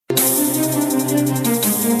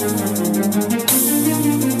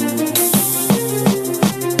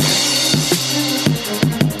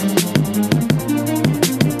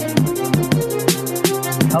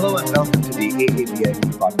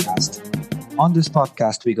On this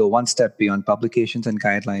podcast, we go one step beyond publications and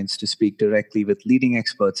guidelines to speak directly with leading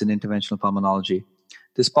experts in interventional pulmonology.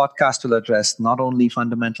 This podcast will address not only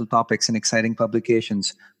fundamental topics in exciting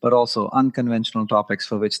publications, but also unconventional topics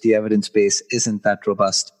for which the evidence base isn't that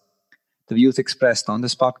robust. The views expressed on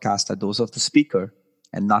this podcast are those of the speaker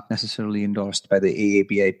and not necessarily endorsed by the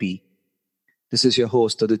AABIP. This is your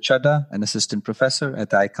host, Udit Chadha, an assistant professor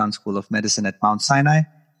at the Icahn School of Medicine at Mount Sinai.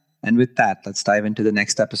 And with that, let's dive into the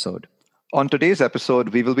next episode. On today's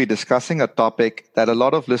episode, we will be discussing a topic that a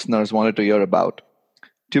lot of listeners wanted to hear about: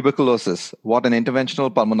 tuberculosis, what an interventional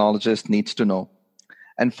pulmonologist needs to know.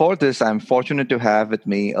 And for this, I'm fortunate to have with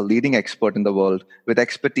me a leading expert in the world with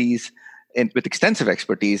extensive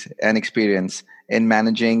expertise and experience in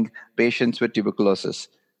managing patients with tuberculosis.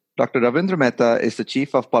 Dr. Ravindra Mehta is the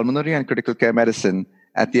Chief of Pulmonary and Critical Care Medicine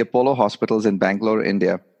at the Apollo Hospitals in Bangalore,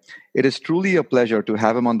 India. It is truly a pleasure to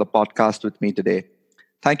have him on the podcast with me today.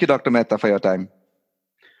 Thank you, Dr. Mehta, for your time.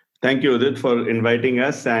 Thank you, Udit, for inviting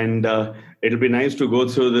us. And it'll be nice to go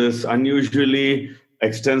through this unusually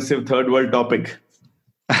extensive third world topic.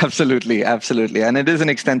 Absolutely. And it is an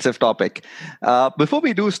extensive topic. Before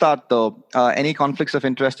we do start, though, any conflicts of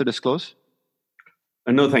interest to disclose?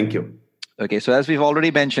 No, thank you. Okay, so as we've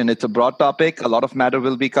already mentioned, it's a broad topic. A lot of matter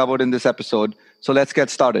will be covered in this episode. So let's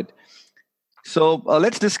get started. So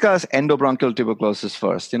let's discuss endobronchial tuberculosis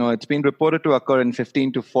first. It's been reported to occur in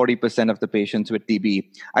 15 to 40% of the patients with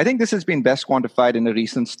TB. I think this has been best quantified in a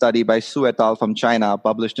recent study by Su et al. From China,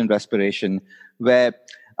 published in Respiration, where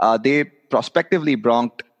they prospectively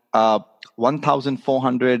bronchhed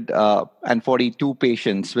 1,442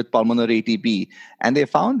 patients with pulmonary TB. And they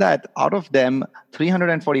found that out of them,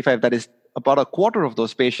 345, that is about a quarter of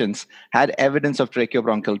those patients, had evidence of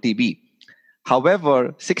tracheobronchial TB.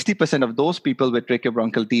 However, 60% of those people with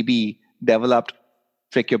tracheobronchial TB developed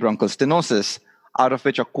tracheobronchial stenosis, out of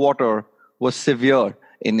which a quarter was severe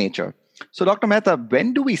in nature. So, Dr. Mehta,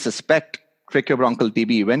 when do we suspect tracheobronchial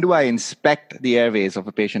TB? When do I inspect the airways of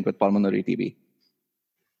a patient with pulmonary TB?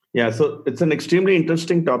 Yeah, so it's an extremely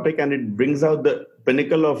interesting topic, and it brings out the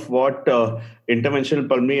pinnacle of what interventional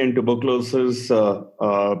pulmonary and tuberculosis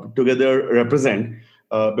together represent.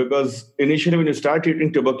 Because initially, when you start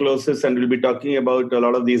treating tuberculosis, and we'll be talking about a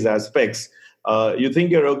lot of these aspects, you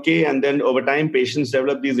think you're okay, and then over time, patients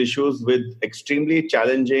develop these issues with extremely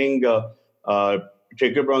challenging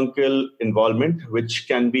tracheobronchial involvement, which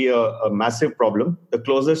can be a massive problem. The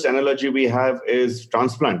closest analogy we have is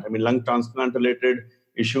transplant. Lung transplant related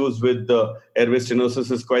issues with the airway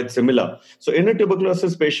stenosis is quite similar. So in a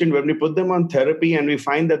tuberculosis patient, when we put them on therapy and we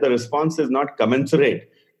find that the response is not commensurate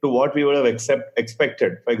to what we would have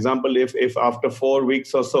expected. For example, if after 4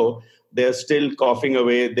 weeks or so, they're still coughing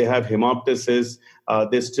away, they have hemoptysis,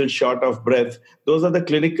 they're still short of breath, those are the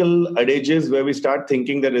clinical adages where we start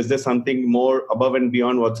thinking that is there something more above and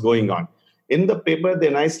beyond what's going on. In the paper, they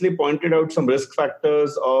nicely pointed out some risk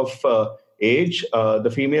factors of age, the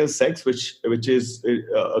female sex, which is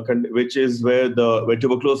where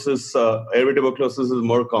tuberculosis, airway tuberculosis is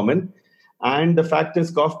more common, and the fact is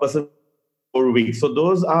cough persistence 4 weeks. So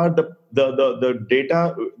those are the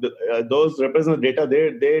data. Those represent the data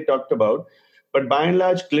they talked about. But by and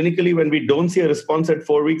large, clinically, when we don't see a response at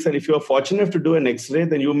 4 weeks, and if you are fortunate enough to do an X-ray,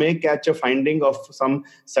 then you may catch a finding of some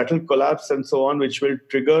subtle collapse and so on, which will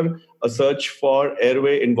trigger a search for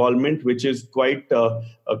airway involvement, which is quite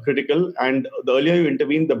critical. And the earlier you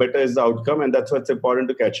intervene, the better is the outcome, and that's why it's important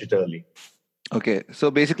to catch it early. Okay, so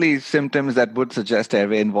basically symptoms that would suggest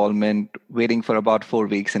airway involvement, waiting for about 4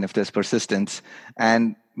 weeks, and if there's persistence,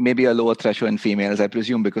 and maybe a lower threshold in females, I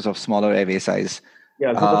presume because of smaller airway size.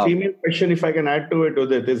 Yeah, so the female question, if I can add to it,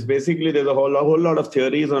 Udit, is basically there's a whole lot of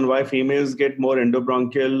theories on why females get more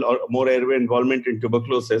endobronchial or more airway involvement in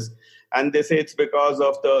tuberculosis. And they say it's because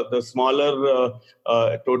of the smaller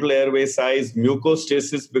total airway size,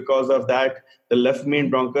 mucostasis because of that. The left main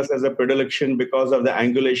bronchus has a predilection because of the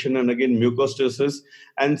angulation and again mucostasis.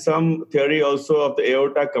 And some theory also of the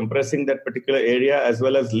aorta compressing that particular area, as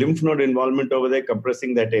well as lymph node involvement over there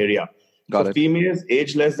compressing that area. So females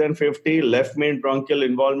age less than 50, left main bronchial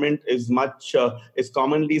involvement is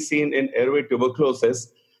commonly seen in airway tuberculosis.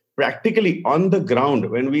 Practically on the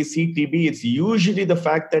ground, when we see TB, it's usually the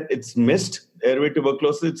fact that it's missed airway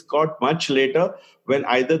tuberculosis. It's caught much later when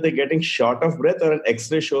either they're getting short of breath or an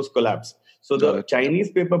X-ray shows collapse. So the Chinese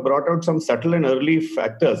paper brought out some subtle and early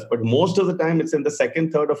factors, but most of the time it's in the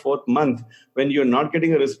second, third, or fourth month when you're not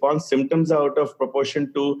getting a response, symptoms are out of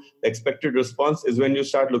proportion to the expected response is when you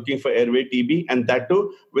start looking for airway TB, and that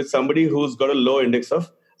too with somebody who's got a low index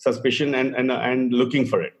of suspicion and looking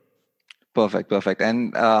for it. Perfect.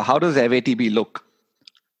 And how does airway TB look?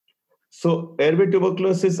 So airway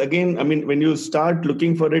tuberculosis, again, I mean, when you start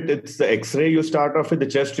looking for it, it's the X-ray. You start off with the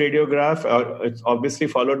chest radiograph. It's obviously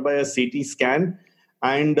followed by a CT scan.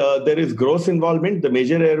 And there is gross involvement, the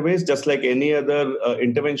major airways, just like any other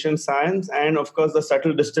intervention science. And of course, the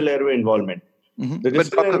subtle distal airway involvement. Mm-hmm. The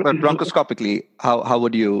distal But bronchoscopically, how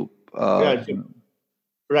would you... Yeah,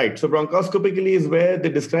 right. So bronchoscopically is where they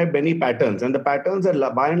describe many patterns, and the patterns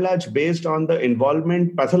are by and large based on the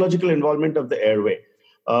involvement, pathological involvement of the airway.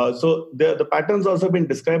 So the patterns also been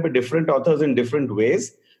described by different authors in different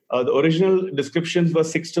ways. The original descriptions were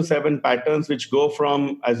 6 to 7 patterns, which go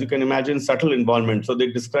from, as you can imagine, subtle involvement. So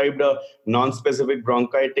they described a non-specific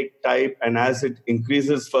bronchitic type, and as it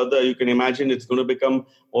increases further, you can imagine it's going to become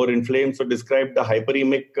more inflamed. So describe the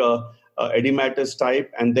hyperemic edematous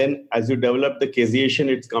type, and then as you develop the caseation,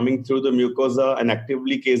 it's coming through the mucosa. An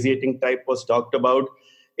actively caseating type was talked about.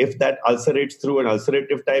 If that ulcerates through, an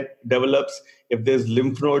ulcerative type develops. If there's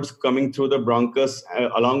lymph nodes coming through the bronchus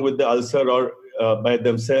along with the ulcer or by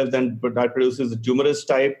themselves, then that produces the tumorous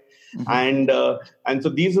type. Mm-hmm. And so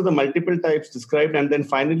these are the multiple types described. And then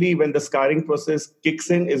finally, when the scarring process kicks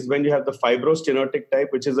in, is when you have the fibrostenotic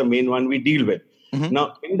type, which is the main one we deal with. Mm-hmm.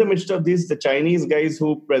 Now, in the midst of this, the Chinese guys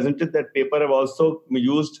who presented that paper have also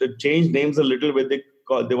changed names a little bit.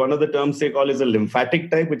 One of the terms they call is a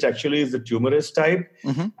lymphatic type, which actually is the tumorous type,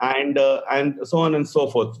 mm-hmm. and so on and so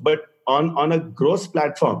forth. But on a gross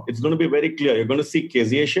platform, it's going to be very clear. You're going to see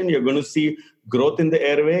caseation, you're going to see growth in the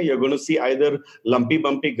airway, you're going to see either lumpy,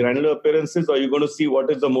 bumpy, granular appearances, or you're going to see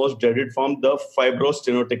what is the most dreaded form, the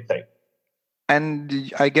fibrostenotic type.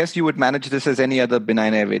 And I guess you would manage this as any other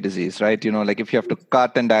benign airway disease, right? Like if you have to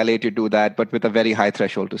cut and dilate, you do that, but with a very high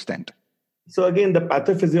threshold to stent. So again, the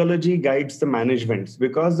pathophysiology guides the management,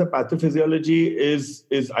 because the pathophysiology is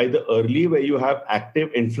either early, where you have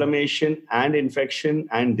active inflammation and infection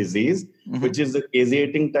and disease, mm-hmm. which is the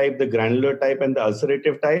caseating type, the granular type, and the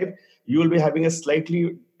ulcerative type. You will be having a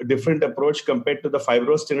slightly different approach compared to the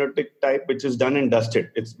fibrostenotic type, which is done and dusted.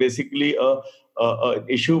 It's basically an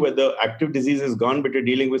issue where the active disease is gone, but you're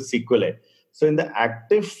dealing with sequelae. So in the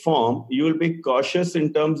active form, you will be cautious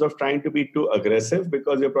in terms of trying to be too aggressive,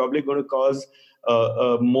 because you're probably going to cause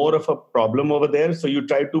more of a problem over there. So you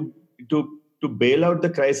try to bail out the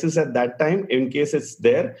crisis at that time in case it's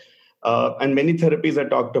there. And many therapies are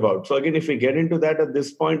talked about. So again, if we get into that at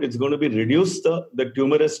this point, it's going to be reduce the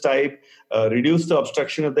tumorous type, reduce the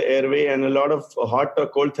obstruction of the airway, and a lot of hot or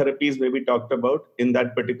cold therapies may be talked about in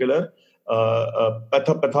that particular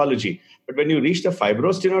pathology. But when you reach the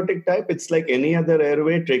fibrostenotic type, it's like any other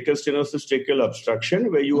airway, tracheal stenosis, tracheal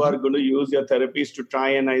obstruction, where you mm-hmm. are going to use your therapies to try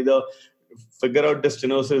and either figure out the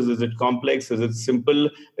stenosis. Is it complex? Is it simple?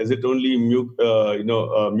 Is it only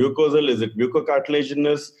mucosal? Is it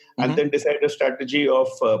mucocartilaginous? Mm-hmm. And then decide a strategy of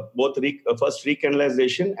both first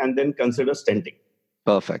recanalization and then consider stenting.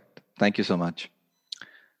 Perfect. Thank you so much.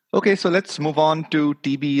 Okay, so let's move on to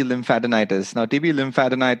TB lymphadenitis. Now, TB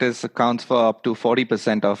lymphadenitis accounts for up to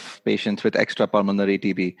 40% of patients with extrapulmonary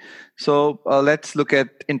TB. So let's look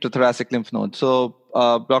at intrathoracic lymph nodes. So,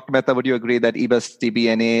 Dr. Mehta, would you agree that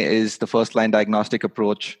EBUS-TBNA is the first-line diagnostic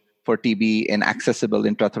approach for TB in accessible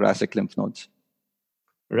intrathoracic lymph nodes?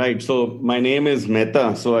 Right. So my name is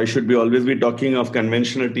Mehta, so I should always be talking of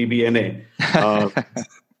conventional TBNA.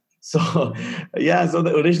 So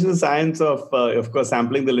the original science of course,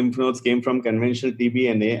 sampling the lymph nodes came from conventional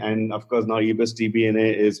TBNA. And of course, now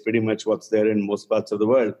EBUS-TBNA is pretty much what's there in most parts of the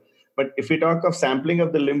world. But if we talk of sampling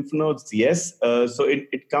of the lymph nodes, yes. So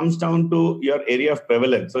it comes down to your area of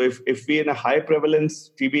prevalence. So if we're in a high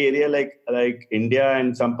prevalence TB area like India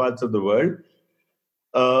and some parts of the world,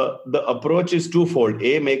 the approach is twofold.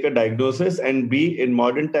 A, make a diagnosis, and B, in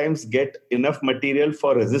modern times, get enough material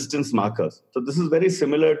for resistance markers. So this is very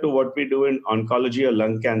similar to what we do in oncology or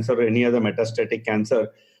lung cancer or any other metastatic cancer,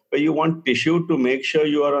 where you want tissue to make sure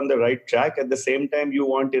you are on the right track. At the same time, you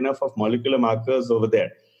want enough of molecular markers over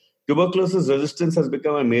there. Tuberculosis resistance has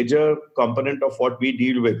become a major component of what we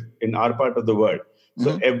deal with in our part of the world.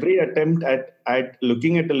 So mm-hmm. every attempt at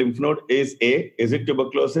looking at a lymph node is A, is it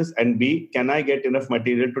tuberculosis? And B, can I get enough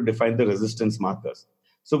material to define the resistance markers?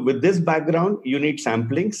 So with this background, you need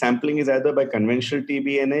sampling. Sampling is either by conventional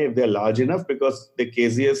TBNA if they're large enough, because they're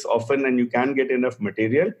caseous often and you can get enough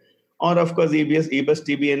material. Or of course,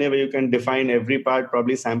 EBUS-TBNA, where you can define every part,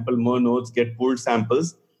 probably sample more nodes, get pooled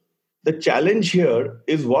samples. The challenge here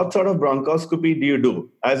is what sort of bronchoscopy do you do?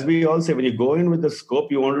 As we all say, when you go in with the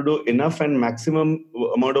scope, you want to do enough and maximum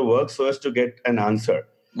amount of work so as to get an answer.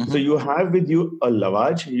 Mm-hmm. So you have with you a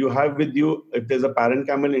lavage, you have with you, if there's a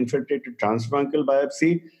parenchymal infiltrated transbronchial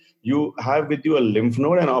biopsy, you have with you a lymph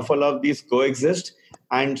node, and all of these coexist.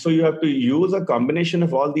 And so you have to use a combination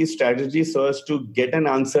of all these strategies so as to get an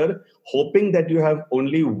answer, hoping that you have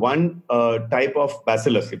only one type of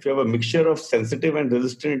bacillus. If you have a mixture of sensitive and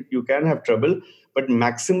resistant, you can have trouble. But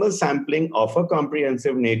maximal sampling of a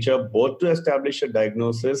comprehensive nature, both to establish a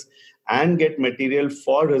diagnosis and get material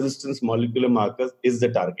for resistance molecular markers, is the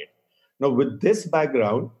target. Now, with this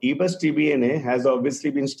background, EBUS-TBNA has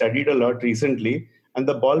obviously been studied a lot recently, and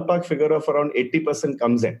the ballpark figure of around 80%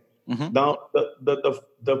 comes in. Mm-hmm. Now,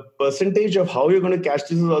 the percentage of how you're going to catch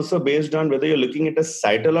this is also based on whether you're looking at a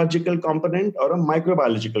cytological component or a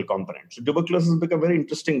microbiological component. So tuberculosis has become very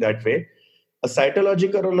interesting that way. A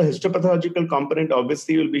cytological or a histopathological component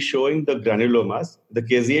obviously will be showing the granulomas. The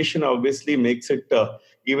caseation obviously makes it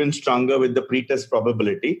even stronger with the pretest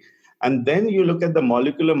probability. And then you look at the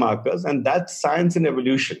molecular markers, and that's science and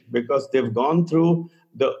evolution, because they've gone through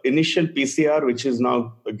the initial PCR, which is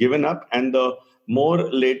now given up, and the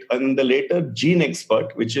later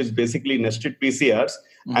GeneXpert, which is basically nested PCRs,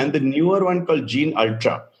 mm-hmm. and the newer one called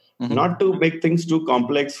GeneUltra. Mm-hmm. Not to make things too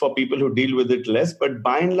complex for people who deal with it less, but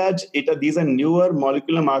by and large, these are newer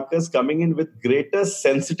molecular markers coming in with greater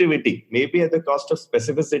sensitivity, maybe at the cost of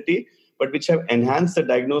specificity, but which have enhanced the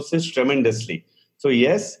diagnosis tremendously. So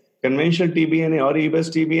yes, conventional TBNA or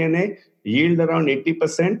EBUS-TBNA yield around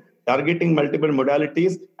 80%, targeting multiple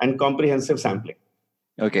modalities and comprehensive sampling.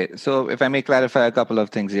 Okay, so if I may clarify a couple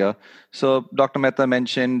of things here. So Dr. Mehta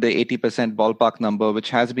mentioned the 80% ballpark number,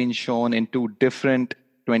 which has been shown in two different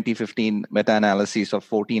 2015 meta-analyses of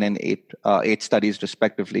 14 and 8 studies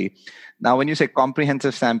respectively. Now, when you say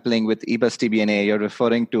comprehensive sampling with EBUS-TBNA, you're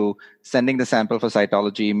referring to sending the sample for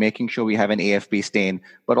cytology, making sure we have an AFP stain,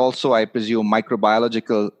 but also, I presume,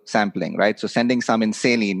 microbiological sampling, right? So sending some in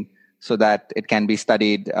saline so that it can be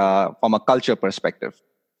studied from a culture perspective.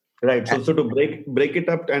 Right. So to break it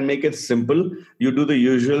up and make it simple, you do the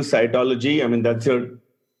usual cytology. I mean,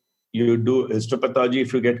 you do histopathology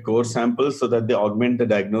if you get core samples so that they augment the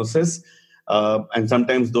diagnosis. And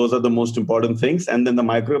sometimes those are the most important things. And then the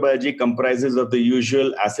microbiology comprises of the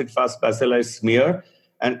usual acid-fast bacilli smear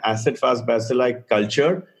and acid-fast bacilli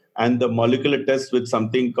culture, and the molecular test with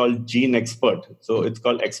something called GeneXpert. So it's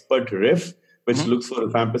called XpertRIF, which mm-hmm. looks for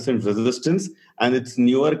rifampicin resistance. And its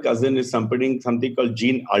newer cousin is something called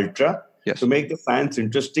GeneUltra. Yes. To make the science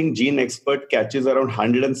interesting, GeneXpert catches around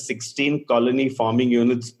 116 colony-forming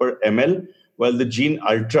units per ml, while the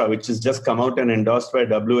GeneUltra, which has just come out and endorsed by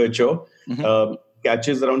WHO, mm-hmm.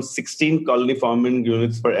 Catches around 16 colony-forming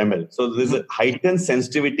units per ml. So there's mm-hmm. a heightened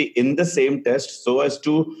sensitivity in the same test so as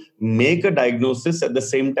to make a diagnosis at the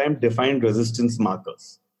same time define resistance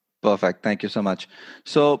markers. Perfect. Thank you so much.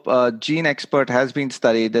 So GeneXpert has been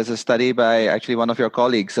studied. There's a study by actually one of your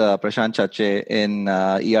colleagues, Prashant Chache, in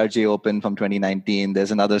ERJ Open from 2019.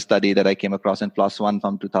 There's another study that I came across in PLOS ONE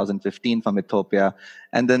from 2015 from Ethiopia.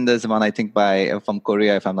 And then there's one, I think, from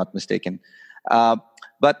Korea, if I'm not mistaken.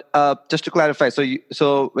 But just to clarify,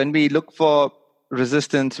 so when we look for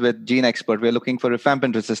resistance with GeneXpert, we're looking for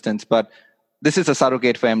rifampin resistance, but this is a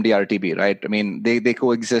surrogate for MDR-TB, right? I mean, they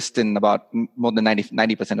coexist in about more than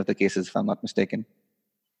 90% of the cases, if I'm not mistaken.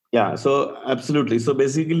 Yeah, so absolutely. So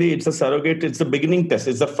basically, it's a surrogate. It's a beginning test.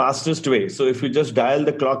 It's the fastest way. So if you just dial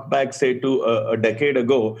the clock back, say, to a decade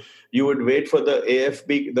ago, you would wait for the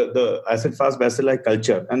AFB, the acid-fast bacilli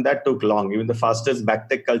culture, and that took long. Even the fastest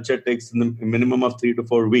BACTEC culture takes the minimum of 3 to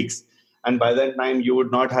 4 weeks. And by that time, you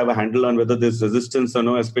would not have a handle on whether there's resistance or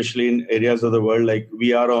no, especially in areas of the world like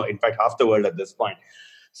we are, or in fact, half the world at this point.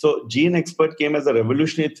 So GeneXpert came as a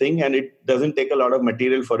revolutionary thing, and it doesn't take a lot of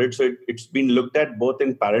material for it. So it's been looked at both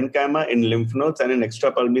in parenchyma, in lymph nodes, and in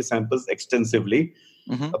extrapulmonary samples extensively.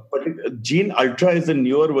 Mm-hmm. But GeneUltra is a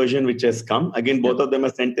newer version which has come. Again, both of them are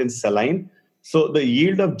sent in saline. So the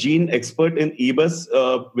yield of GeneXpert in EBUS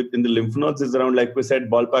in the lymph nodes is around, like we said,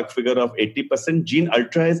 ballpark figure of 80%.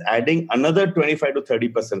 GeneUltra is adding another 25 to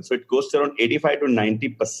 30%. So it goes to around 85 to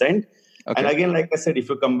 90%. Okay. And again, like I said, if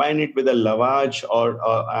you combine it with a lavage or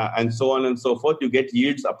and so on and so forth, you get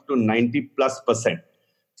yields up to 90+%.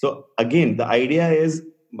 So again, the idea is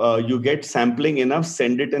you get sampling enough,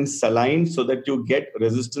 send it in saline so that you get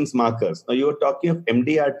resistance markers. Now you are talking of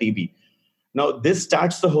MDR-TB. Now, this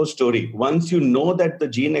starts the whole story. Once you know that the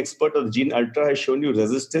GeneXpert or the GeneUltra has shown you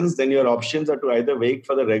resistance, then your options are to either wait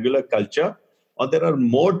for the regular culture, or there are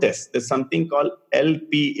more tests. There's something called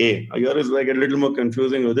LPA. Now, here is where I get a little more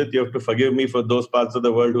confusing with it. You have to forgive me for those parts of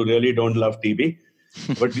the world who really don't love TB.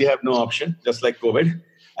 But we have no option, just like COVID.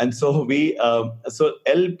 And so so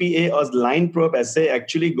LPA or line probe assay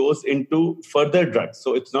actually goes into further drugs.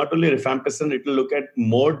 So it's not only rifampicin, it will look at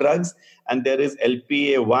more drugs. And there is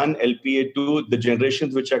LPA1, LPA2, the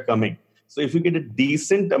generations which are coming. So if you get a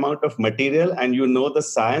decent amount of material and you know the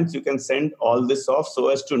science, you can send all this off so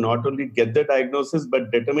as to not only get the diagnosis,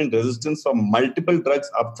 but determine resistance for multiple drugs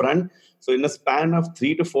upfront. So in a span of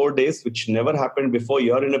 3 to 4 days, which never happened before,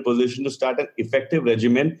 you're in a position to start an effective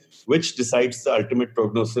regimen, which decides the ultimate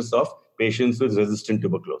prognosis of patients with resistant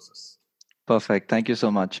tuberculosis. Perfect. Thank you so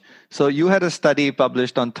much. So you had a study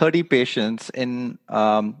published on 30 patients in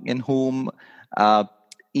whom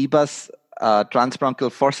EBUS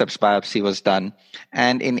transbronchial forceps biopsy was done.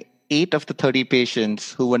 And in 8 of the 30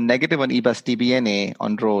 patients who were negative on EBUS TBNA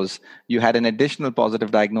on ROSE, you had an additional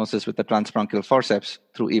positive diagnosis with the transbronchial forceps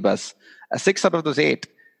through EBUS. 6 out of those 8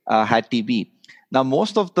 had TB. Now,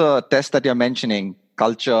 most of the tests that you're mentioning,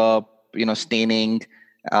 culture, staining,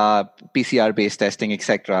 PCR-based testing,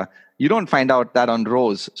 etc., you don't find out that on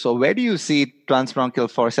ROSE. So where do you see transbronchial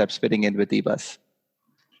forceps fitting in with EBUS?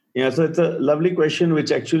 Yeah, so it's a lovely question,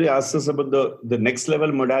 which actually asks us about the next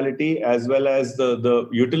level modality as well as the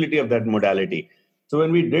utility of that modality. So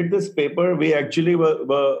when we did this paper, we actually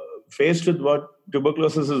were faced with what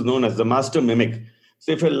tuberculosis is known as the master mimic.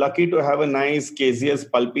 So if you're lucky to have a nice caseous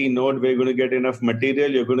pulpy node where you're going to get enough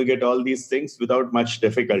material, you're going to get all these things without much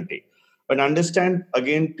difficulty. But understand,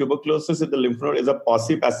 again, tuberculosis in the lymph node is a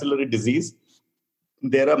paucibacillary disease.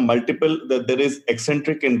 There are there is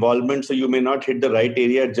eccentric involvement, so you may not hit the right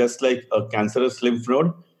area, just like a cancerous lymph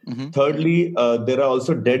node. Mm-hmm. Thirdly, there are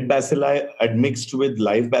also dead bacilli admixed with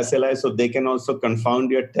live bacilli, so they can also confound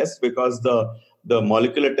your test because the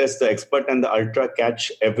molecular test, the expert and the ultra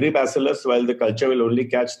catch every bacillus, while the culture will only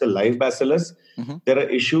catch the live bacillus. Mm-hmm. There are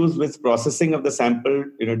issues with processing of the sample.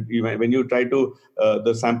 When you try to,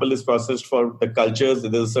 the sample is processed for the cultures,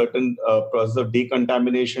 there's a certain process of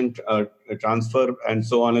decontamination, transfer, and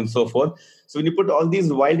so on and so forth. So when you put all these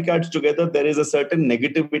wildcards together, there is a certain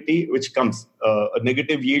negativity which comes, a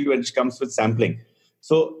negative yield which comes with sampling.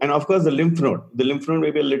 So, and of course, the lymph node may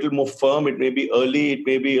be a little more firm. It may be early. It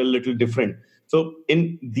may be a little different. So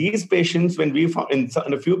in these patients, when we found,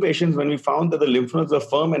 in a few patients, when we found that the lymph nodes were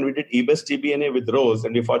firm and we did EBUS TBNA with ROSE,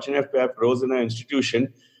 and we're fortunate enough to have ROSE in our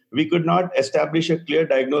institution, we could not establish a clear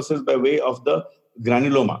diagnosis by way of the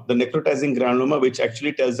granuloma, the necrotizing granuloma, which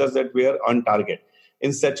actually tells us that we are on target.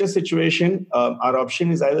 In such a situation, our option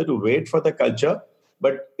is either to wait for the culture,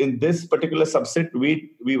 but in this particular subset,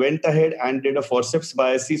 we went ahead and did a forceps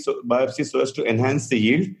biopsy so as to enhance the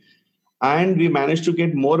yield. And we managed to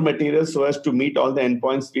get more material so as to meet all the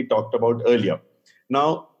endpoints we talked about earlier.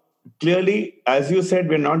 Now, clearly, as you said,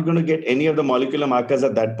 we're not going to get any of the molecular markers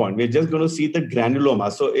at that point. We're just going to see the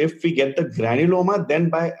granuloma. So if we get the granuloma,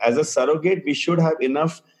 then as a surrogate, we should have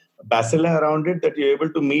enough bacilli around it that you're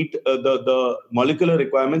able to meet the molecular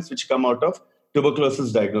requirements which come out of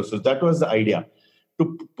tuberculosis diagnosis. That was the idea.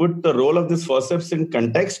 To put the role of this forceps in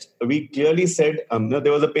context, we clearly said,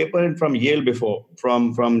 there was a paper from Yale before,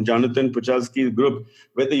 from Jonathan Puchalski's group,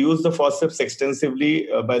 where they used the forceps extensively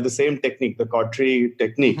by the same technique, the Cautery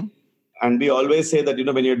technique. Mm-hmm. And we always say that,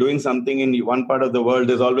 when you're doing something in one part of the world,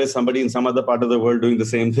 there's always somebody in some other part of the world doing the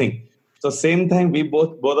same thing. So same time, we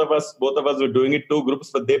both of us were doing it, 2 groups,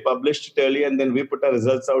 but they published it early and then we put our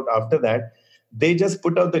results out after that. They just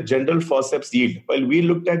put out the general forceps yield, while we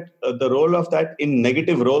looked at the role of that in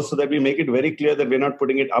negative rows so that we make it very clear that we're not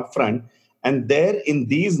putting it up front. And there, in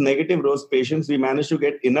these negative rows patients, we managed to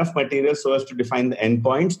get enough material so as to define the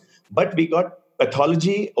endpoints, but we got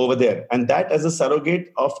pathology over there, and that as a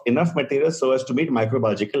surrogate of enough material so as to meet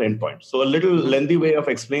microbiological endpoints. So a little lengthy way of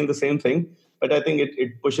explaining the same thing, but I think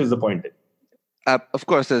it pushes the point in. Of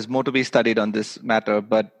course, there's more to be studied on this matter,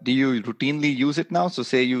 but do you routinely use it now? So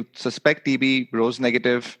say you suspect TB, ROSE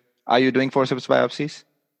negative, are you doing forceps biopsies?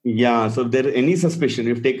 Yeah, so if there is any suspicion,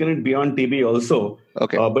 we've taken it beyond TB also.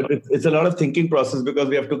 Okay. But it's a lot of thinking process because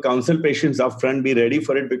we have to counsel patients upfront, be ready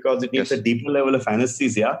for it because it needs a deeper level of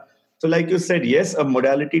anesthesia. So like you said, yes, a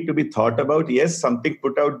modality to be thought about. Yes, something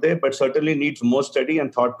put out there, but certainly needs more study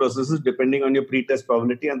and thought processes depending on your pretest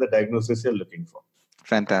probability and the diagnosis you're looking for.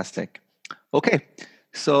 Fantastic. Okay,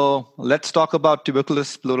 so let's talk about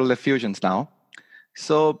tuberculous pleural effusions now.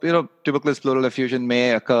 So, tuberculous pleural effusion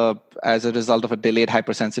may occur as a result of a delayed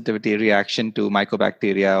hypersensitivity reaction to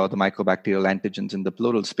mycobacteria or the mycobacterial antigens in the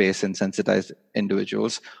pleural space in sensitized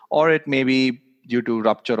individuals, or it may be due to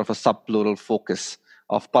rupture of a subpleural focus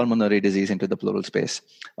of pulmonary disease into the pleural space.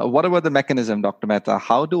 What about the mechanism, Dr. Mehta?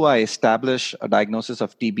 How do I establish a diagnosis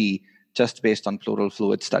of TB just based on pleural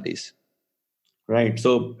fluid studies? Right.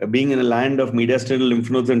 So being in a land of mediastinal lymph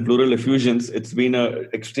nodes and pleural effusions, it's been an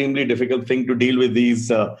extremely difficult thing to deal with these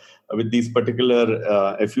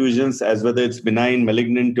particular effusions, as whether it's benign,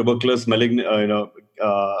 malignant, tuberculous, malignant,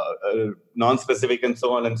 non-specific, and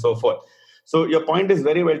so on and so forth. So your point is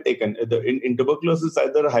very well taken. In tuberculosis,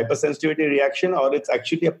 either a hypersensitivity reaction or it's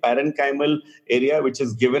actually a parenchymal area which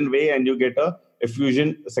is given way and you get a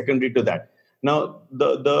effusion secondary to that. Now,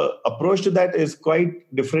 the approach to that is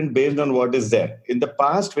quite different based on what is there. In the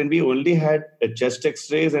past, when we only had chest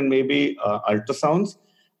X-rays and maybe ultrasounds,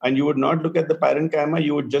 and you would not look at the parenchyma,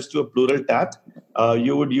 you would just do a pleural tap.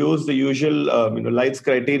 You would use the usual Lights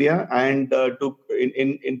criteria, and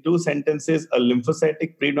in two sentences, a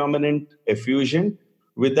lymphocytic predominant effusion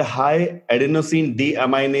with a high adenosine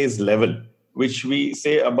deaminase level, which we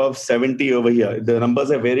say above 70 over here. The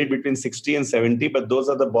numbers have varied between 60 and 70, but those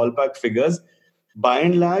are the ballpark figures. By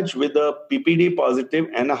and large, with a PPD positive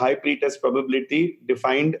and a high pretest probability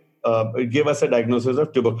defined, give us a diagnosis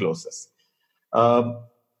of tuberculosis.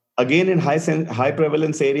 Again, in high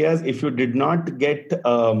prevalence areas, if you did not get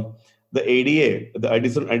the ADA, the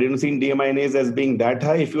adenosine deaminase, as being that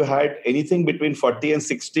high, if you had anything between 40 and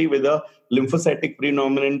 60 with a lymphocytic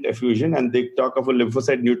predominant effusion, and they talk of a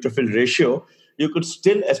lymphocyte neutrophil ratio, you could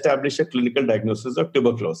still establish a clinical diagnosis of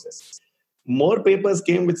tuberculosis. More papers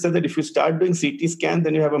came which said that if you start doing CT scan,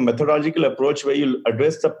 then you have a methodological approach where you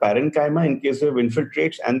address the parenchyma in case you have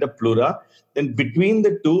infiltrates and the pleura. Then between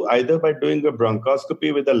the two, either by doing a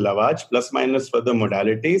bronchoscopy with a lavage plus minus further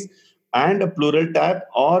modalities and a pleural tap,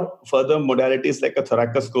 or further modalities like a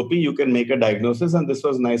thoracoscopy, you can make a diagnosis, and this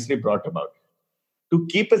was nicely brought about. To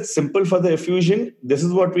keep it simple for the effusion, this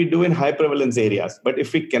is what we do in high prevalence areas. But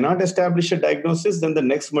if we cannot establish a diagnosis, then the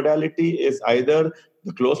next modality is either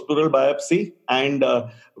the closed pleural biopsy. And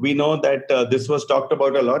we know that this was talked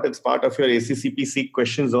about a lot. It's part of your ACCP-seq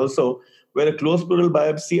questions also, where a closed pleural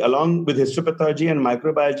biopsy along with histopathology and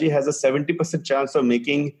microbiology has a 70% chance of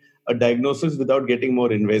making a diagnosis without getting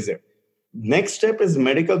more invasive. Next step is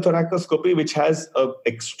medical thoracoscopy, which has an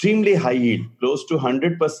extremely high yield, close to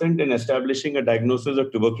 100% in establishing a diagnosis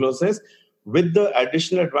of tuberculosis, with the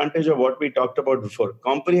additional advantage of what we talked about before,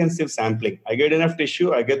 comprehensive sampling. I get enough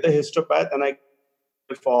tissue, I get the histopath, and I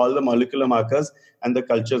get for all the molecular markers and the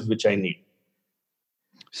cultures which I need.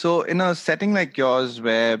 So in a setting like yours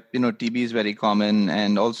where, TB is very common,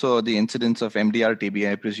 and also the incidence of MDR TB,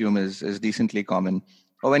 I presume, is decently common,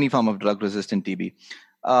 or any form of drug-resistant TB,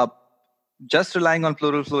 just relying on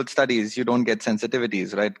pleural fluid studies, you don't get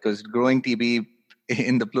sensitivities, right? Because growing TB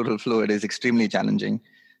in the pleural fluid is extremely challenging.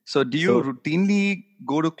 So do you routinely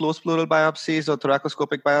go to closed pleural biopsies or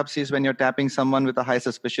thoracoscopic biopsies when you're tapping someone with a high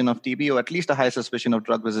suspicion of TB, or at least a high suspicion of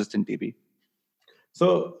drug-resistant TB?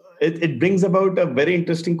 So it brings about a very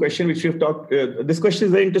interesting question, which we've talked. This question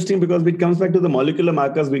is very interesting because it comes back to the molecular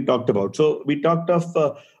markers we talked about. So we talked of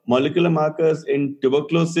molecular markers in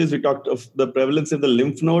tuberculosis. We talked of the prevalence in the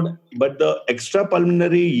lymph node, but the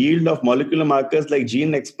extrapulmonary yield of molecular markers like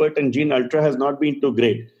Gene Expert and Gene Ultra has not been too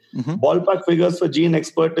great. Mm-hmm. Ballpark figures for Gene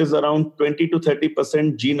Expert is around 20 to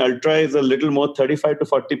 30%. Gene Ultra is a little more, 35 to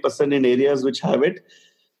 40% in areas which have it.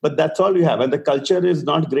 But that's all we have. And the culture is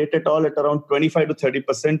not great at all, at around 25 to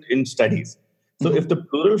 30% in studies. So if the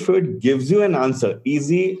pleural fluid gives you an answer,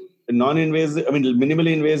 easy, non-invasive,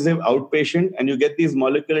 minimally invasive, outpatient, and you get these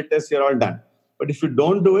molecular tests, you're all done. But if you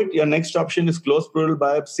don't do it, your next option is closed pleural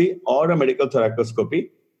biopsy or a medical thoracoscopy.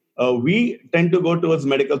 We tend to go towards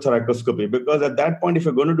medical thoracoscopy because at that point, if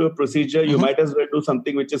you're going to do a procedure, you might as well do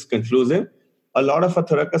something which is conclusive. A lot of a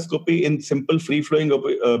thoracoscopy in simple free-flowing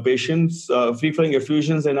patients, free-flowing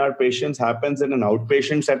effusions in our patients happens in an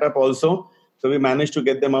outpatient setup also. So we managed to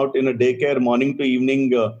get them out in a daycare morning to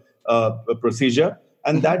evening procedure.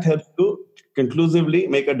 And that helps to conclusively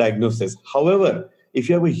make a diagnosis. However, if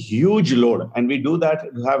you have a huge load, and we do that,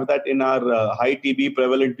 have that in our high TB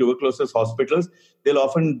prevalent tuberculosis hospitals, they'll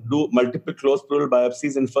often do multiple closed pleural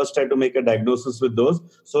biopsies and first try to make a diagnosis with those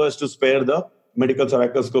so as to spare the medical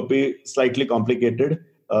thoracoscopy, slightly complicated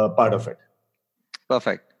part of it.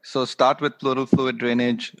 Perfect. So start with pleural fluid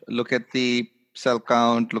drainage, look at the cell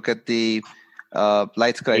count, look at the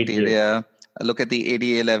Lights criteria, look at the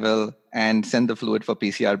ADA level, and send the fluid for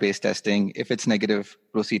PCR-based testing. If it's negative,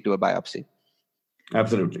 proceed to a biopsy.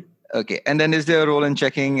 Absolutely. Okay. And then is there a role in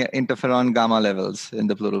checking interferon gamma levels in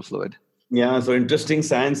the pleural fluid? Yeah, so interesting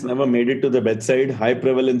science never made it to the bedside. High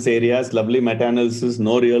prevalence areas, lovely meta-analysis,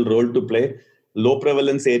 no real role to play. Low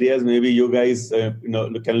prevalence areas, maybe you guys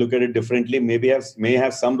can look at it differently, may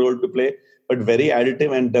have some role to play, but very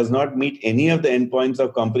additive and does not meet any of the endpoints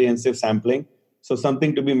of comprehensive sampling. So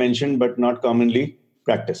something to be mentioned, but not commonly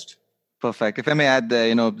practiced. Perfect. If I may add,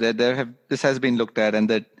 this has been looked at, and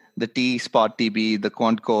that the T-spot TB, the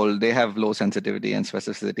quant cold, they have low sensitivity and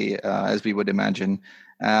specificity, as we would imagine.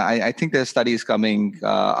 I think there's studies coming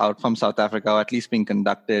out from South Africa, or at least being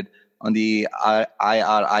conducted on the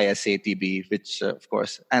IRISA TB, which, of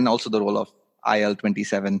course, and also the role of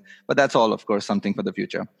IL-27. But that's all, of course, something for the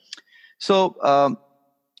future. So,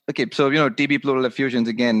 TB pleural effusions,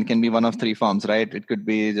 again, can be one of three forms, right? It could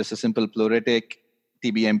be just a simple pleuritic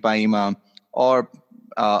TB empyema, or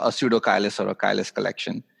a pseudochylis or a chylus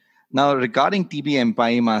collection. Now, regarding TB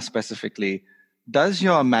empyema specifically, does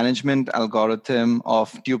your management algorithm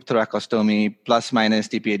of tube thoracostomy plus minus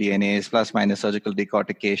tPA-DNase plus minus surgical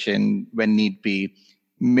decortication when need be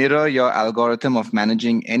mirror your algorithm of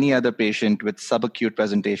managing any other patient with subacute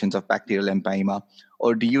presentations of bacterial empyema,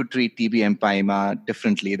 or do you treat TB empyema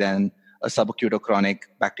differently than a subacute or chronic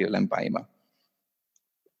bacterial empyema?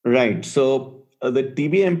 Right. So the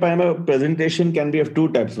TB empyema presentation can be of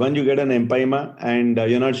two types. One, you get an empyema and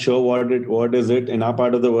you're not sure what is it. In our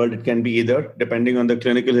part of the world, it can be either. Depending on the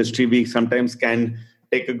clinical history, we sometimes can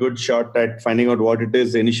take a good shot at finding out what it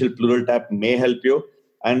is. The initial pleural tap may help you,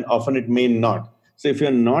 and often it may not. So if you're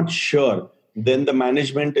not sure, then the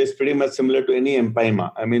management is pretty much similar to any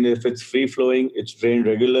empyema. I mean, if it's free-flowing, it's drained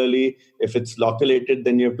regularly. If it's loculated,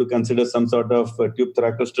 then you have to consider some sort of tube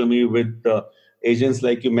thoracostomy with agents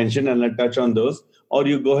like you mentioned, and I'll touch on those. Or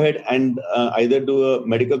you go ahead and either do a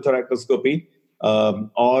medical thoracoscopy,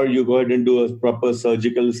 or you go ahead and do a proper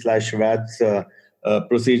surgical / VATS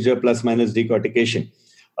procedure plus minus decortication.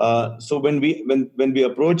 So when we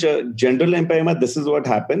approach a general empyema, this is what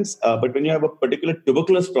happens. But when you have a particular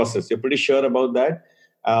tuberculous process, you're pretty sure about that.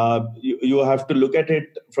 You have to look at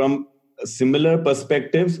it from similar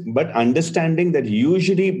perspectives, but understanding that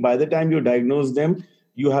usually by the time you diagnose them,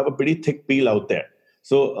 you have a pretty thick peel out there.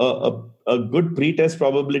 So a good pretest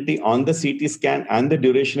probability on the CT scan and the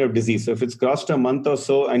duration of disease. So if it's crossed a month or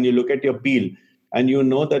so and you look at your peel and you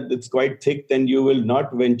know that it's quite thick, then you will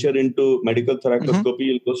not venture into medical thoracoscopy.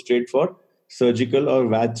 You'll go straight for surgical or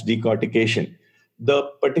VATS decortication. The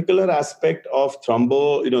particular aspect of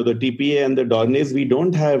thrombo, the TPA and the Dornase, we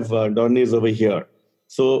don't have Dornase over here.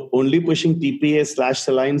 So only pushing TPA /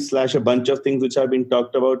 saline / a bunch of things which have been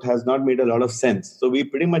talked about has not made a lot of sense. So we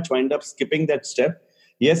pretty much wind up skipping that step.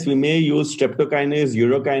 Yes, we may use streptokinase,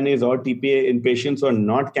 urokinase, or TPA in patients who are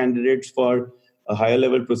not candidates for higher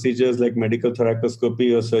level procedures like medical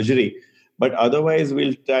thoracoscopy or surgery. But otherwise,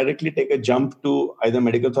 we'll directly take a jump to either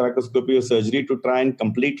medical thoracoscopy or surgery to try and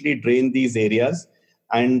completely drain these areas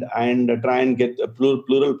and try and get a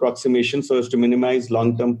pleural approximation so as to minimize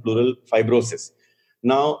long-term pleural fibrosis.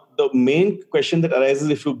 Now, the main question that arises,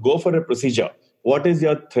 if you go for a procedure, what is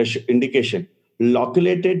your indication?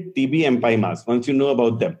 Loculated TB empyemas, once you know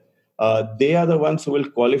about them, they are the ones who will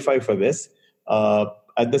qualify for this.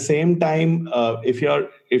 At the same time, if your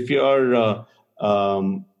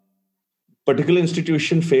particular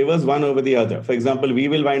institution favors one over the other, for example, we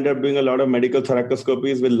will wind up doing a lot of medical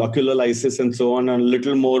thoracoscopies with locular lysis and so on, and a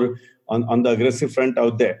little more on the aggressive front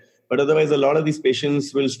out there. But otherwise, a lot of these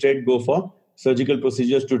patients will straight go for surgical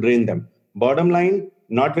procedures to drain them. Bottom line,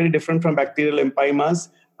 not very different from bacterial empyemas.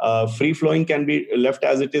 Free-flowing can be left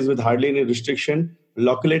as it is with hardly any restriction.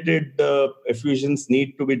 Loculated effusions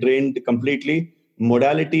need to be drained completely.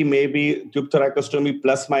 Modality may be tube thoracostomy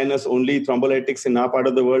plus minus only thrombolytics in our part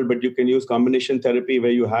of the world, but you can use combination therapy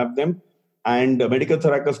where you have them. And medical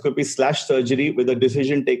thoracoscopy / surgery with a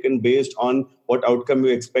decision taken based on what outcome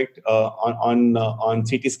you expect on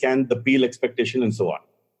CT scan, the peel expectation, and so on.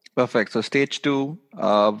 Perfect. So stage 2,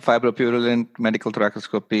 fibropurulent medical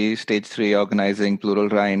thoracoscopy. Stage 3, organizing pleural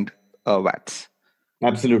rind VATS.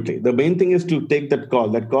 Absolutely. The main thing is to take that call.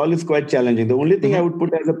 That call is quite challenging. The only thing I would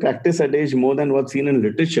put as a practice adage more than what's seen in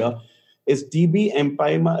literature is TB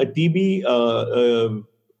empyema, TB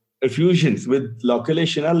effusions with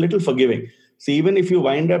loculation are a little forgiving. So even if you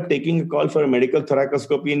wind up taking a call for a medical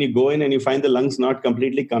thoracoscopy and you go in and you find the lungs not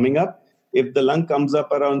completely coming up, if the lung comes up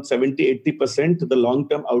around 70-80%, the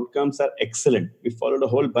long-term outcomes are excellent. We followed a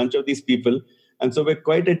whole bunch of these people. And so we're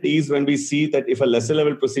quite at ease when we see that if a lesser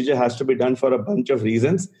level procedure has to be done for a bunch of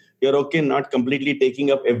reasons, you're okay not completely taking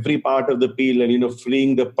up every part of the peel and,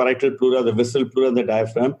 freeing the parietal pleura, the visceral pleura, the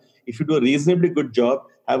diaphragm. If you do a reasonably good job,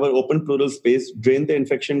 have an open pleural space, drain the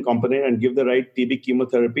infection component and give the right TB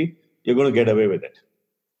chemotherapy, you're going to get away with it.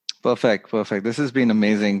 Perfect. This has been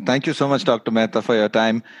amazing. Thank you so much, Dr. Mehta, for your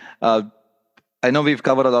time. I know we've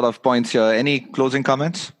covered a lot of points here. Any closing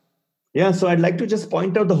comments? Yeah, so I'd like to just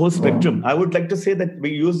point out the whole spectrum. I would like to say that we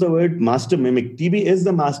use the word master mimic. TB is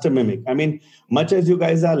the master mimic. I mean, much as you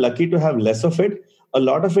guys are lucky to have less of it, a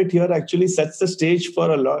lot of it here actually sets the stage for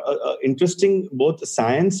a lot interesting both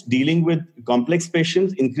science dealing with complex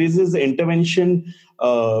patients, increases the intervention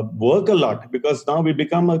work a lot, because now we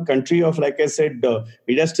become a country of, like I said,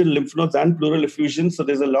 mediastinal lymph nodes and pleural effusion. So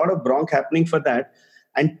there's a lot of bronch happening for that.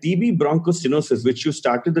 And TB bronchostenosis, which you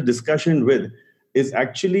started the discussion with, is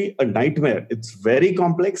actually a nightmare. It's very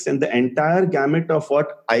complex, and the entire gamut of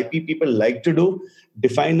what IP people like to do: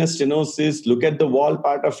 define a stenosis, look at the wall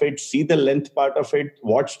part of it, see the length part of it,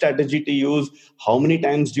 what strategy to use, how many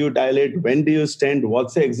times do you dilate, when do you stent,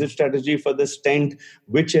 what's the exit strategy for the stent,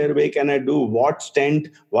 which airway can I do, what stent,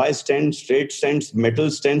 why stent, straight stents, metal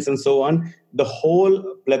stents, and so on. The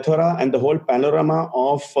whole plethora and the whole panorama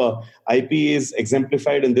of IP is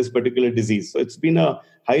exemplified in this particular disease. So it's been a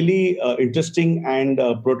highly interesting and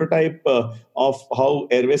prototype of how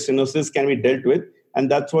airway stenosis can be dealt with.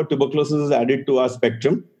 And that's what tuberculosis has added to our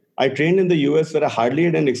spectrum. I trained in the US, where I hardly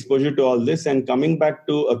had an exposure to all this. And coming back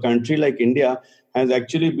to a country like India has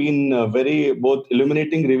actually been very both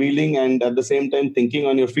illuminating, revealing, and at the same time thinking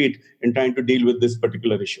on your feet in trying to deal with this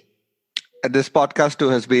particular issue. This podcast too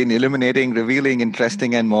has been illuminating, revealing,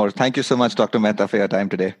 interesting, and more. Thank you so much, Dr. Mehta, for your time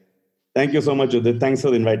today. Thank you so much, Udit. Thanks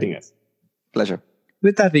for inviting us. Pleasure.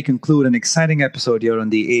 With that, we conclude an exciting episode here on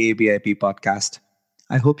the AABIP podcast.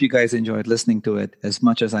 I hope you guys enjoyed listening to it as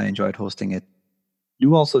much as I enjoyed hosting it.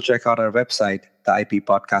 Do also check out our website,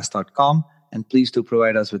 theippodcast.com, and please do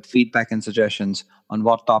provide us with feedback and suggestions on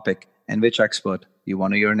what topic and which expert you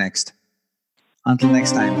want to hear next. Until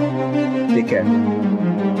next time, take care.